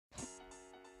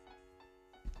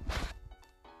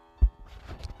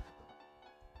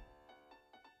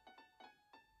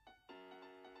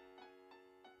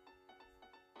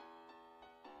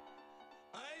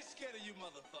scared of you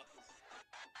motherfuckers.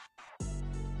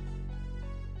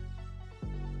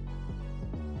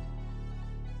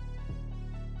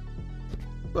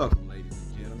 Welcome, ladies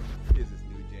and gentlemen. This is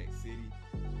New Jack City,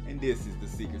 and this is the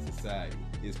Secret Society.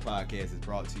 This podcast is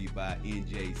brought to you by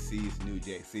NJC's New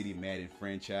Jack City Madden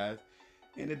franchise.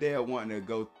 And today I want to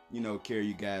go, carry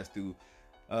you guys through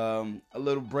a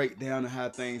little breakdown of how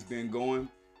things been going.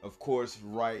 Of course,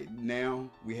 right now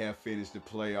we have finished the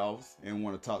playoffs and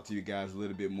want to talk to you guys a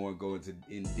little bit more, go into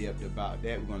in depth about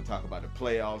that. We're going to talk about the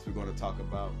playoffs. We're going to talk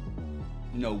about,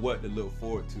 what to look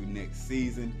forward to next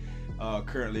season.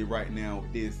 Currently, right now,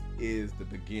 this is the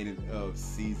beginning of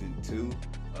season 2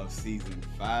 of season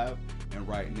 5, and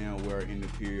right now we're in the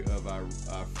period of our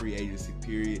free agency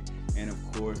period. And of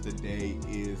course, the day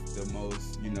is the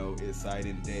most,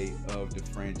 exciting day of the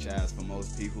franchise for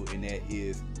most people, and that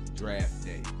is draft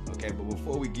day. Okay, but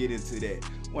before we get into that,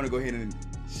 I want to go ahead and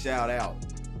shout out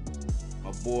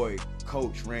my boy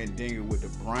Coach Randinger with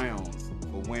the Browns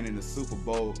for winning the Super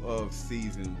Bowl of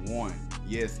season 1.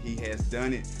 Yes, he has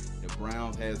done it. The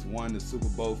Browns has won the Super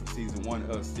Bowl for season 1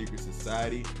 of Secret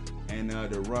Society, and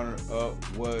the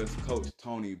runner-up was Coach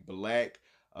Tony Black,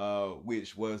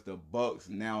 which was the Bucks,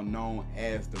 now known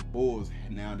as the Bulls,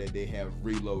 now that they have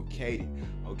relocated.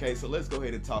 Okay, so let's go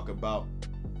ahead and talk about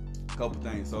a couple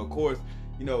things. So, of course,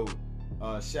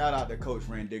 shout out to Coach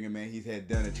Randinger, man. He's had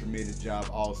done a tremendous job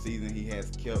all season. He has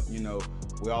kept,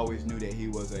 we always knew that he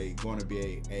was going to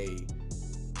be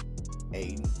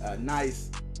a nice,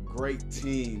 great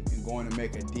team and going to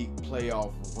make a deep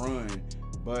playoff run.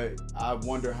 But I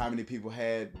wonder how many people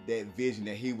had that vision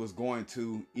that he was going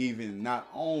to even not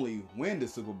only win the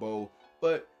Super Bowl,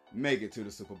 but make it to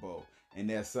the Super Bowl. And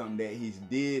that's something that he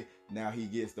did. Now he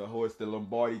gets the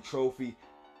Lombardi Trophy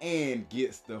and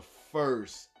gets the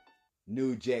first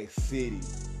New Jack City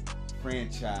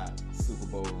franchise Super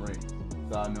Bowl ring.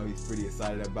 So I know he's pretty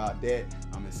excited about that.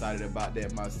 I'm excited about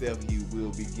that myself. He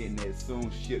will be getting that soon,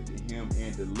 shipped to him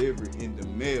and delivered in the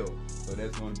mail. So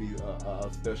that's going to be a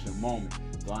special moment.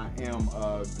 So I am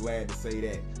glad to say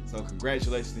that. So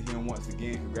congratulations to him once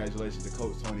again. Congratulations to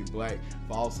Coach Tony Black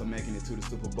for also making it to the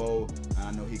Super Bowl.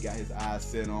 I know he got his eyes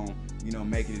set on,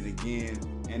 making it again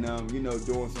and,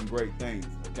 doing some great things.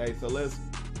 Okay, so let's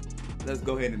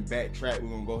go ahead and backtrack. We're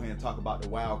going to go ahead and talk about the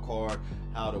wild card,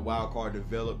 how the wild card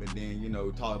developed, and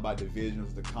then, talk about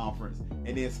divisions, the conference,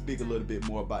 and then speak a little bit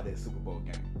more about that Super Bowl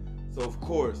game. So, of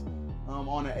course,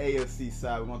 on the AFC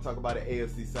side, we're going to talk about the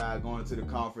AFC side, going to the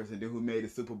conference, and then who made the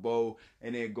Super Bowl,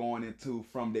 and then going into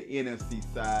from the NFC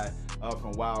side,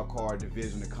 from wild card,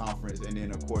 division, the conference, and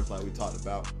then, of course, like we talked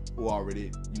about, who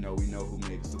already, we know who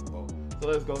made the Super Bowl. So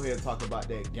let's go ahead and talk about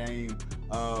that game.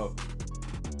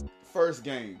 First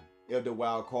game of the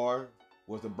wild card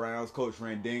was the Browns, Coach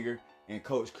Randinger, and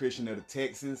Coach Christian of the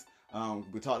Texans.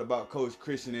 We talked about Coach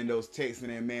Christian and those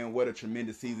Texans, and man, what a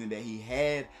tremendous season that he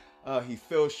had. He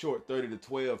fell short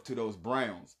 30-12 to those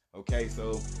Browns. Okay,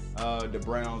 so the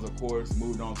Browns, of course,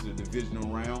 moved on to the divisional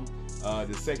round.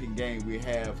 The second game, we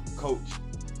have Coach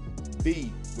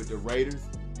B with the Raiders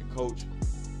and Coach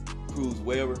Cruz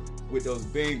Weber with those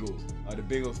Bengals. The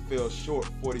Bengals fell short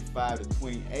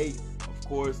 45-28, of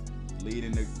course,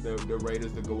 leading the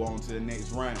Raiders to go on to the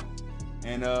next round.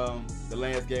 And the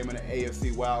last game of the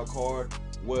AFC wild card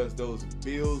was those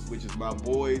Bills, which is my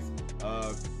boys,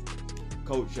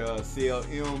 Coach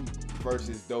CLM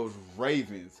versus those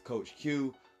Ravens, Coach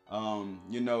Q.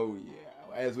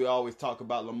 As we always talk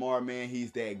about Lamar, man,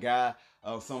 he's that guy.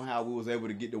 Somehow we was able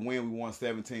to get the win. We won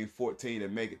 17-14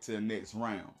 and make it to the next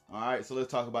round. All right, so let's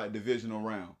talk about the divisional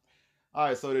round. All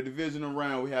right, so the divisional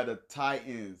round, we had the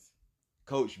Titans,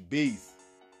 Coach Beast,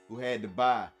 who had to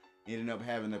bye. Ended up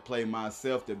having to play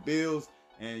myself, the Bills.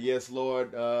 And yes, Lord,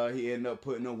 he ended up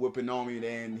putting a whipping on me,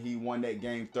 and he won that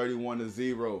game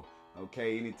 31-0.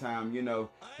 Okay, anytime, he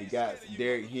got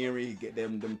Derrick Henry, he get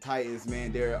them Titans,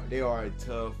 man, they are a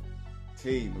tough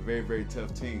team, a very, very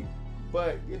tough team.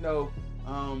 But,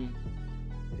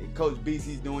 Coach Beast,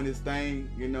 he's doing his thing.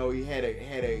 He had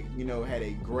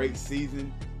a great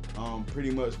season.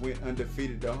 Pretty much went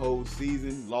undefeated the whole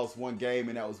season. Lost one game,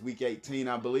 and that was week 18,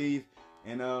 I believe.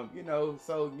 And shout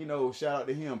out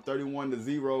to him.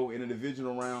 31-0 in the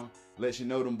divisional round. Lets you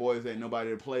know them boys ain't nobody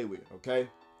to play with. Okay.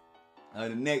 The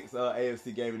next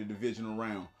AFC game in the divisional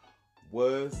round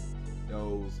was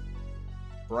those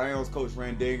Browns, Coach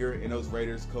Randinger, and those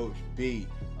Raiders, Coach B.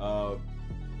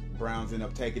 Browns ended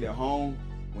up taking it home,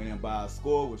 winning by a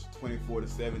score, which was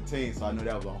 24-17. So I know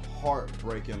that was a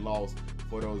heartbreaking loss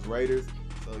for those Raiders.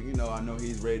 So, I know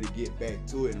he's ready to get back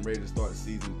to it and ready to start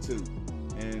season 2.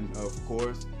 And, of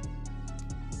course,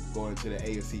 going to the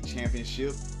AFC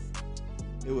Championship,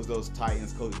 it was those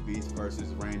Titans, Coach Beast versus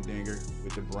Randinger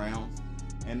with the Browns.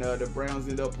 And the Browns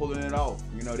ended up pulling it off.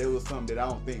 There was something that I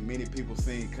don't think many people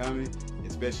seen coming,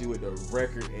 especially with the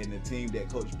record and the team that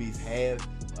Coach Beast has.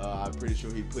 I'm pretty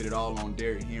sure he put it all on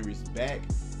Derrick Henry's back.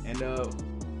 And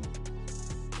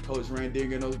Coach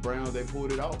Randinger and those Browns, they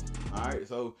pulled it off. All right,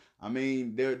 so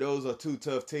those are two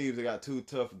tough teams. They got two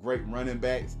tough, great running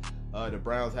backs. The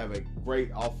Browns have a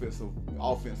great offensive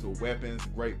weapons,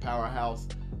 great powerhouse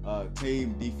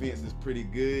team. Defense is pretty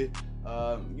good.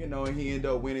 And he ended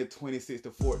up winning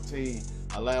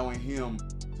 26-14, allowing him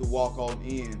to walk on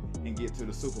in and get to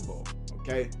the Super Bowl.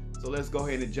 Okay, so let's go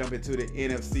ahead and jump into the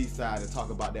NFC side and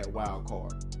talk about that wild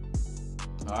card.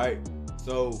 All right,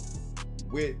 so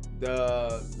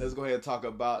let's go ahead and talk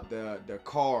about the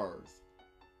Cards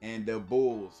and the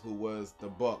Bulls, who was the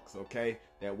Bucks. Okay,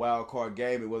 that wild card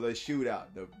game, it was a shootout.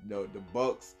 The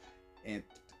Bucks and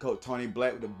Coach Tony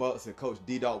Black with the Bucks and Coach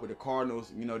D-Dog with the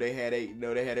Cardinals. They had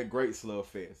a great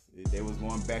slugfest. They was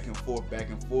going back and forth.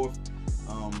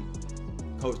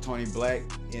 Coach Tony Black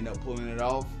ended up pulling it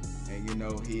off, and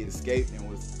he escaped and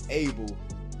was able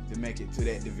to make it to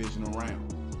that divisional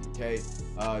round. Okay,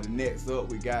 the next up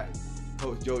we got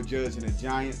Coach Joe Judge and the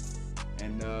Giants,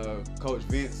 and Coach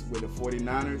Vince with the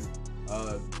 49ers.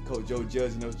 Coach Joe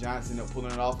Judge and those Giants ended up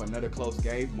pulling it off, another close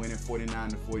game, winning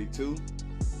 49-42.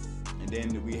 And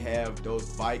then we have those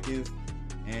Vikings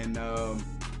and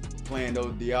playing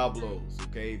those Diablos.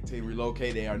 Okay, team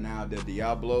relocated. They are now the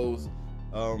Diablos.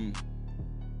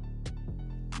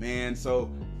 So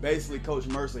basically, Coach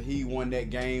Mercer, he won that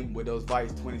game with those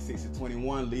Vikes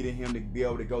 26-21, leading him to be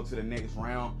able to go to the next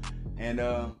round. And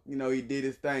he did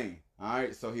his thing. All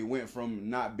right, so he went from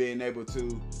not being able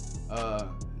to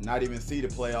not even see the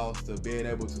playoffs to being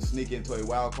able to sneak into a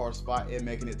wild card spot and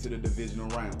making it to the divisional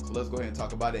round. So let's go ahead and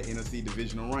talk about that NFC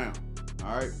divisional round.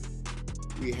 All right,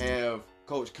 we have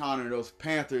Coach Connor, those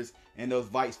Panthers, and those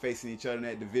Vikes facing each other in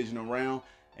that divisional round.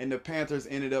 And the Panthers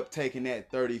ended up taking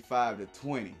that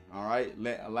 35-20. All right,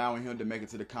 allowing him to make it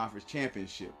to the conference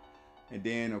championship. And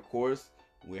then, of course,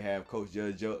 we have Coach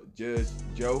Judge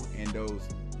Joe and those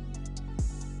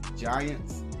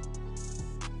Giants.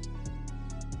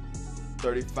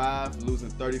 35,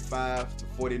 losing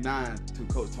 35-49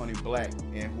 to Coach Tony Black,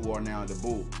 and who are now the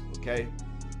Bulls. Okay,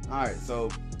 all right. So,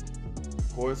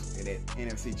 of course, in that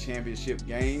NFC Championship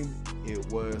game, it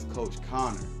was Coach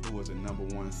Connor, who was the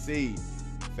 #1 seed,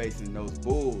 facing those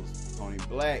Bulls. Tony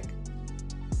Black,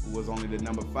 who was only the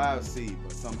 #5 seed,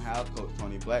 but somehow Coach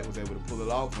Tony Black was able to pull it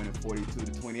off, winning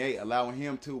 42-28, allowing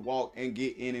him to walk and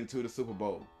get into the Super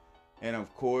Bowl. And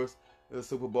of course, the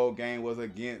Super Bowl game was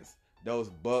against those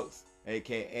Bucks,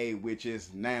 aka which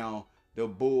is now the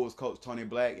Bulls, Coach Tony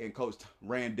Black and Coach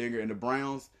Randinger and the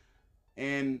Browns.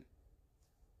 And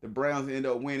the Browns ended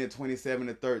up winning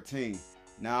 27-13.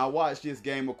 Now I watched this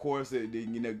game, of course. The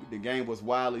game was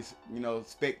widely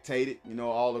spectated,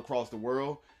 all across the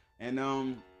world. And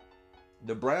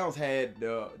the Browns had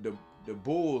the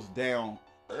Bulls down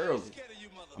early.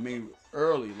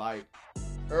 Early.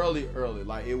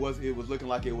 Like it was looking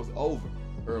like it was over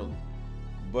early.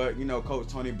 But, Coach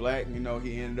Tony Black, he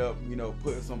ended up,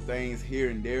 putting some things here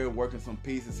and there, working some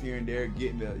pieces here and there,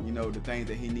 getting the things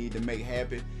that he needed to make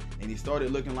happen. And he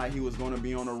started looking like he was going to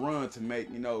be on a run to make,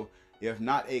 if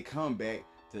not a comeback,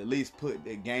 to at least put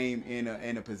the game in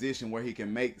a position where he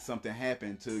can make something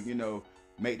happen to,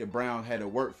 make the Browns had to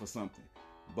work for something.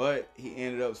 But he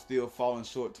ended up still falling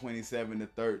short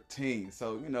 27-13.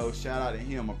 So, shout out to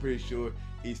him. I'm pretty sure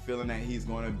he's feeling that he's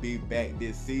going to be back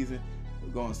this season. We're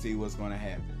going to see what's going to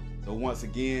happen. So once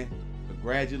again,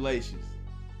 congratulations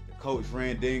to Coach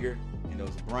Randinger and those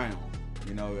Browns.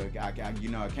 I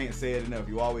can't say it enough.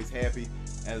 You're always happy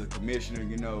as a commissioner,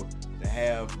 to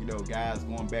have, guys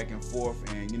going back and forth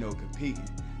and, competing.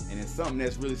 And it's something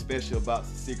that's really special about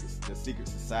the secret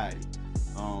society.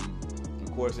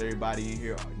 Of course, everybody in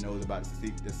here knows about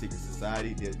the secret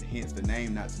society. Hence the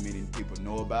name. Not too many people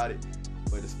know about it.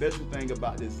 But the special thing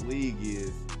about this league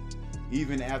is,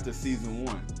 even after season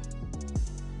 1,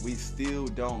 we still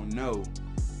don't know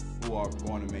who are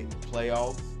going to make the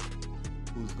playoffs,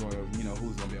 who's going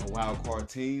to be a wild card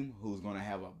team, who's going to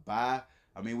have a bye.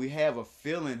 We have a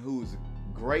feeling who's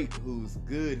great, who's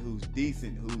good, who's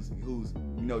decent, who's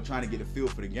trying to get a feel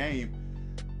for the game.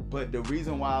 But the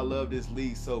reason why I love this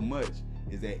league so much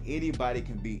is that anybody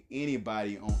can beat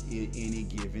anybody on any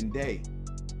given day.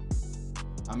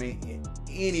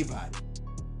 Anybody.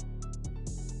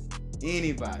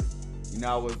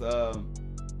 I was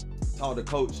talking to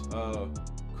Coach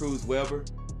Cruz Weber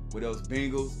with those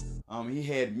Bengals. He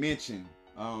had mentioned,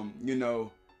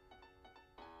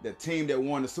 the team that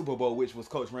won the Super Bowl, which was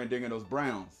Coach Randinger and those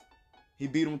Browns. He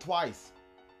beat them twice,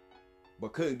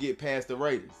 but couldn't get past the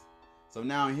Raiders. So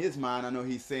now in his mind, I know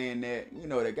he's saying that,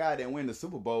 the guy that win the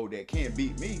Super Bowl that can't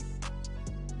beat me,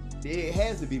 it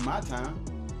has to be my time.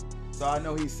 So I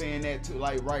know he's saying that too,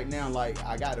 like right now, like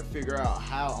I got to figure out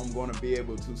how I'm going to be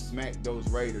able to smack those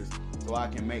Raiders so I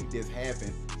can make this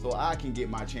happen, so I can get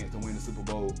my chance to win the Super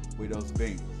Bowl with those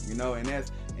Bengals,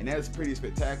 and that's pretty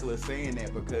spectacular saying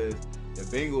that, because the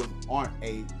Bengals aren't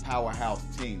a powerhouse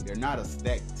team. They're not a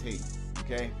stacked team,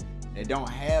 okay? They don't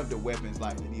have the weapons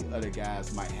like these other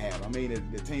guys might have. I mean,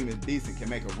 the team is decent, can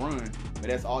make a run, but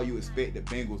that's all you expect the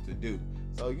Bengals to do.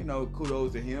 So,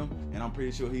 kudos to him, and I'm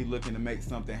pretty sure he's looking to make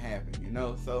something happen,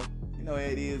 So,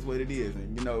 it is what it is,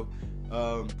 and,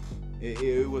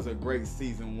 it was a great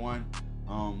season 1.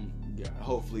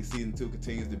 Hopefully season 2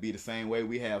 continues to be the same way.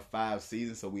 We have 5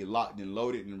 seasons, so we locked and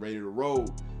loaded and ready to roll.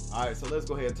 All right, so let's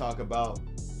go ahead and talk about,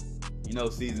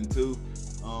 season 2,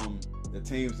 the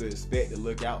teams to expect to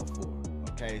look out for.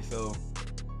 Okay, so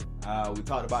we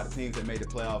talked about the teams that made the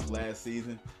playoffs last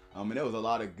season, and there was a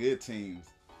lot of good teams.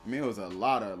 I mean, it was a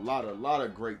lot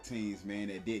of great teams, man,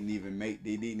 that didn't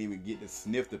even get to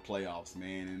sniff the playoffs,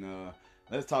 man. And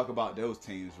let's talk about those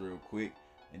teams real quick.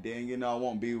 And then, I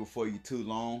won't be before you too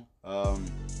long.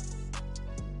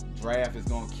 Draft is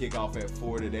going to kick off at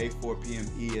 4 today, 4 p.m.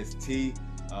 EST.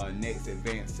 Next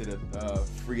advance to the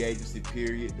free agency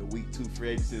period. The week 2 free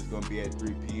agency is going to be at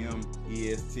 3 p.m.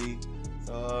 EST.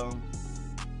 So,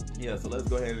 so let's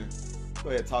go ahead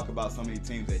and talk about some of these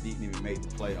teams that didn't even make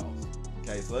the playoffs.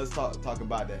 Okay, so let's talk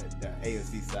about the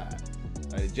AFC side.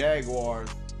 The Jaguars,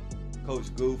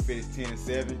 Coach Goo finished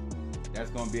 10-7.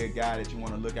 That's going to be a guy that you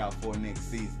want to look out for next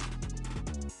season.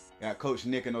 Got Coach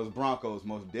Nick and those Broncos,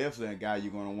 most definitely a guy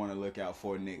you're going to want to look out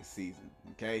for next season.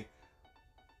 Okay?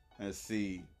 Let's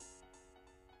see.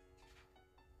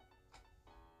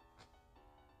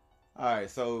 All right,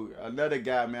 so another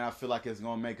guy, man, I feel like is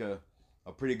going to make a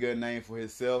pretty good name for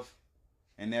himself.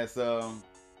 And that's, let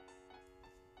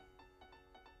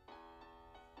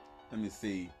me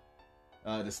see.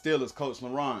 The Steelers, Coach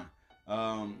Laron.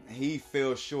 He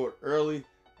fell short early,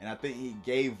 and I think he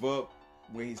gave up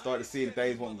when he started seeing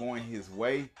things weren't going his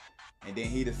way, and then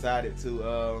he decided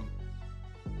to,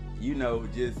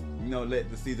 let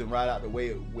the season ride out the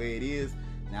way it is.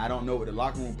 Now I don't know what the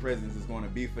locker room presence is going to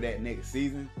be for that next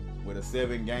season with a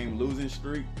 7-game losing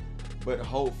streak, but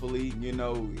hopefully,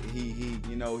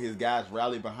 his guys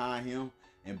rally behind him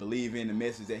and believe in the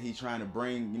message that he's trying to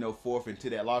bring, forth into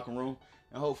that locker room.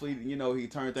 And hopefully, he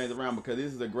turned things around, because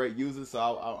this is a great user. So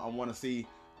I want to see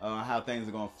how things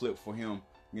are going to flip for him,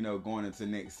 going into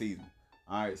next season.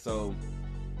 All right. So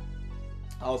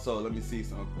also, let me see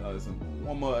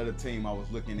one more other team I was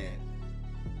looking at.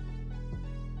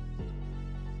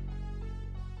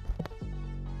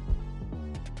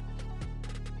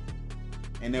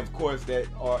 And of course,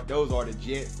 those are the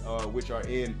Jets, which are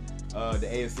in the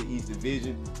AFC East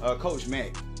division. Coach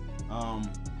Mack.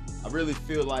 I really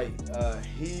feel like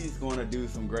he's going to do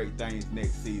some great things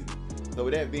next season. So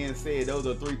with that being said, those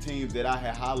are 3 teams that I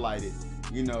had highlighted,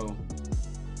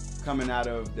 coming out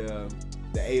of the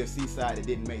AFC side that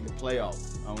didn't make the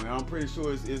playoffs. I'm pretty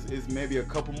sure it's maybe a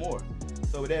couple more.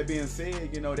 So with that being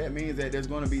said, that means that there's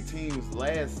going to be teams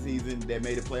last season that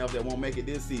made the playoffs that won't make it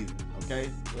this season.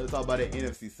 Okay, so let's talk about the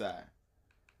NFC side.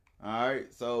 All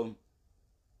right, so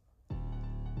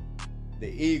the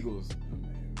Eagles.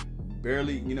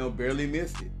 Barely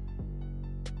missed it.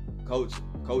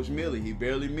 Coach Millie, he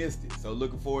barely missed it. So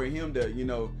looking for him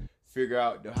to, figure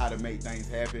out how to make things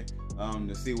happen,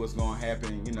 to see what's going to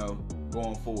happen,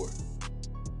 going forward.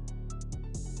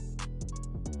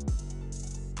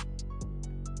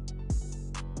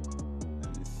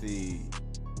 Let me see.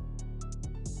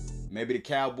 Maybe the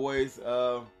Cowboys,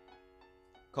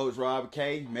 Coach Rob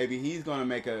K. Maybe he's going to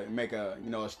make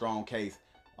a strong case.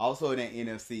 Also in that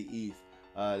NFC East.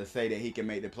 To say that he can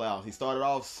make the playoffs. He started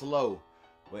off slow,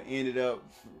 but ended up,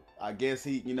 I guess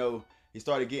he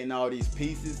started getting all these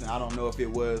pieces. And I don't know if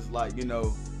it was like,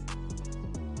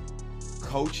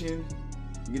 coaching,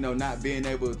 not being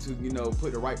able to,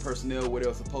 put the right personnel where they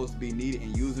were supposed to be needed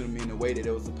and using them in the way that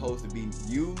they were supposed to be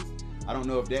used. I don't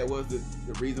know if that was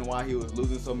the reason why he was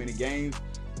losing so many games,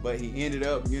 but he ended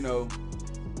up,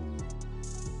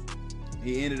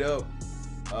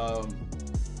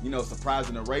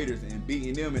 surprising the Raiders and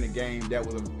beating them in a game that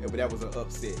was an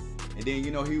upset. And then,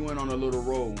 he went on a little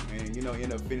roll and,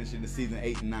 ended up finishing the season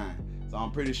 8-9. So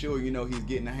I'm pretty sure, he's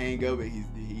getting the hang of it. He's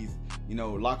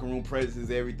locker room presence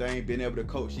is everything, being able to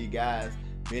coach you guys,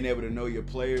 being able to know your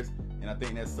players. And I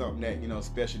think that's something that,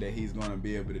 special that he's going to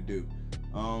be able to do.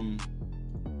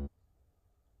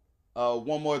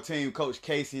 one more team, Coach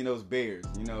Casey and those Bears.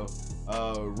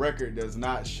 Record does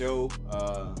not show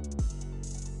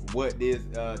what this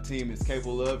team is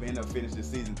capable of. End up finishing the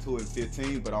season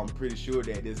 2-15, but I'm pretty sure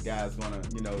that this guy's gonna,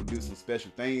 do some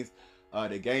special things.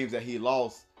 The games that he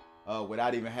lost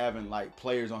without even having like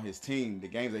players on his team, the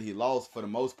games that he lost for the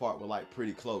most part were like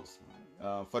pretty close.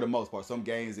 For the most part, some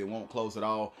games it won't close at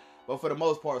all, but for the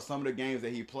most part, some of the games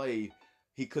that he played,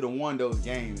 he could have won those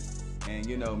games and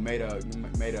made a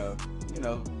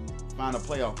find a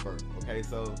playoff berth. Okay,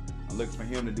 so I'm looking for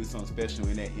him to do something special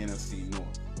in that NFC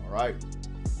North. All right.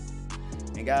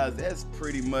 And guys, that's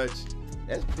pretty much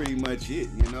it.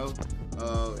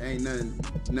 Ain't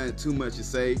nothing too much to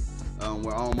say.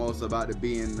 We're almost about to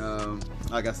be in,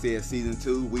 like I said, season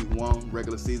 2, week 1,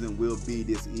 regular season will be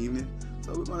this evening.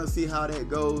 So we're gonna see how that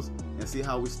goes and see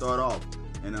how we start off.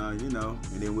 And and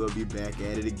then we'll be back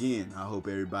at it again. I hope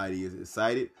everybody is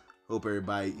excited. Hope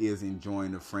everybody is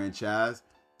enjoying the franchise.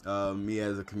 Me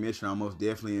as a commissioner, I'm most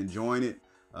definitely enjoying it.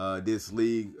 This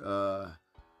league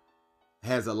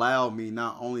has allowed me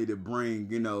not only to bring,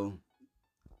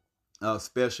 a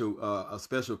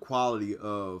special quality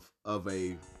of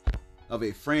a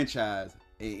franchise,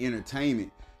 a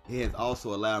entertainment. It has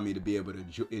also allowed me to be able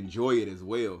to enjoy it as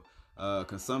well.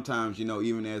 Cause sometimes,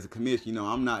 even as a commissioner,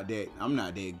 I'm not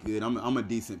that good. I'm a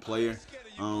decent player.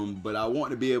 But I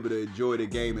want to be able to enjoy the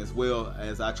game as well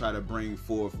as I try to bring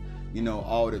forth,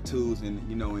 all the tools and,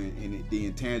 and the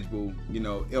intangible,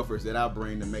 efforts that I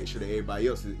bring to make sure that everybody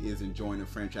else is enjoying the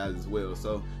franchise as well.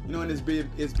 So, and it's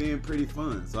been pretty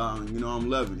fun. So, I'm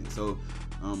loving it. So,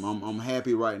 I'm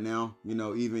happy right now.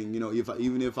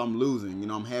 Even if I'm losing,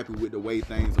 I'm happy with the way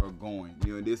things are going.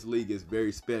 This league is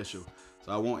very special.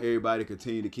 So I want everybody to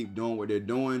continue to keep doing what they're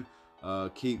doing.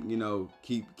 Keep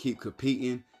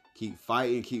competing, keep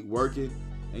fighting, keep working.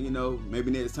 And, maybe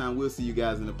next time we'll see you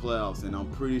guys in the playoffs. And I'm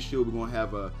pretty sure we're going to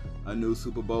have a new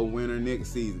Super Bowl winner next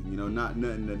season. Not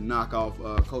nothing to knock off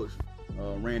Coach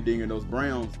Randinger and those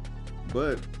Browns.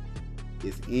 But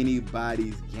it's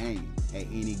anybody's game at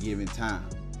any given time.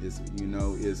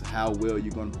 It's how well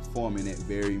you're going to perform in that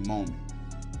very moment.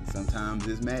 And sometimes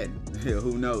it's Madden.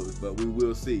 Who knows? But we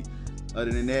will see.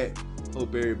 Other than that,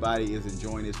 hope everybody is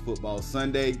enjoying this football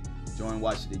Sunday. Enjoying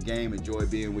watching the game. Enjoy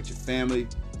being with your family.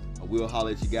 I will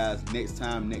holler at you guys next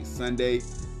time, next Sunday.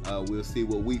 We'll see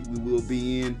what week we will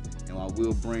be in. And I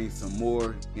will bring some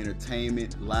more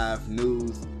entertainment, live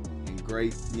news, and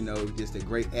great, just a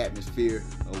great atmosphere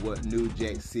of what New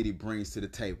Jack City brings to the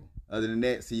table. Other than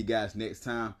that, see you guys next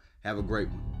time. Have a great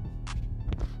one.